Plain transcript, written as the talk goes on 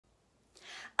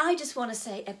I just want to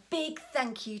say a big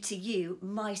thank you to you,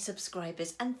 my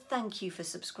subscribers, and thank you for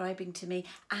subscribing to me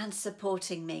and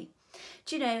supporting me.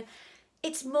 Do you know,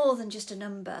 it's more than just a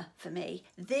number for me.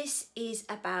 This is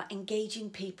about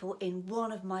engaging people in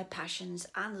one of my passions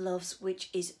and loves, which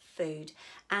is food.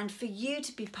 And for you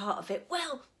to be part of it,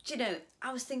 well, do you know,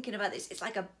 I was thinking about this. It's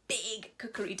like a big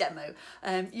cookery demo.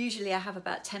 Usually I have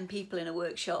about 10 people in a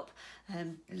workshop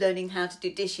learning how to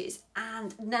do dishes.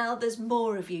 And now there's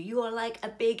more of you. You are like a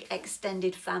big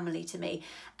extended family to me.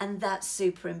 And that's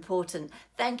super important.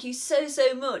 Thank you so,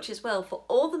 so much as well for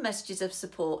all the messages of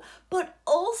support, but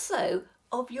also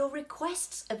of your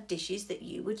requests of dishes that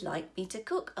you would like me to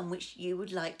cook and which you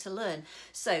would like to learn.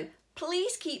 So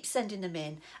please keep sending them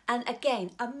in. And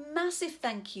again, a massive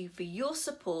thank you for your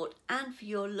support and for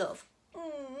your love.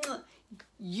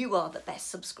 You are the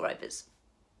best subscribers.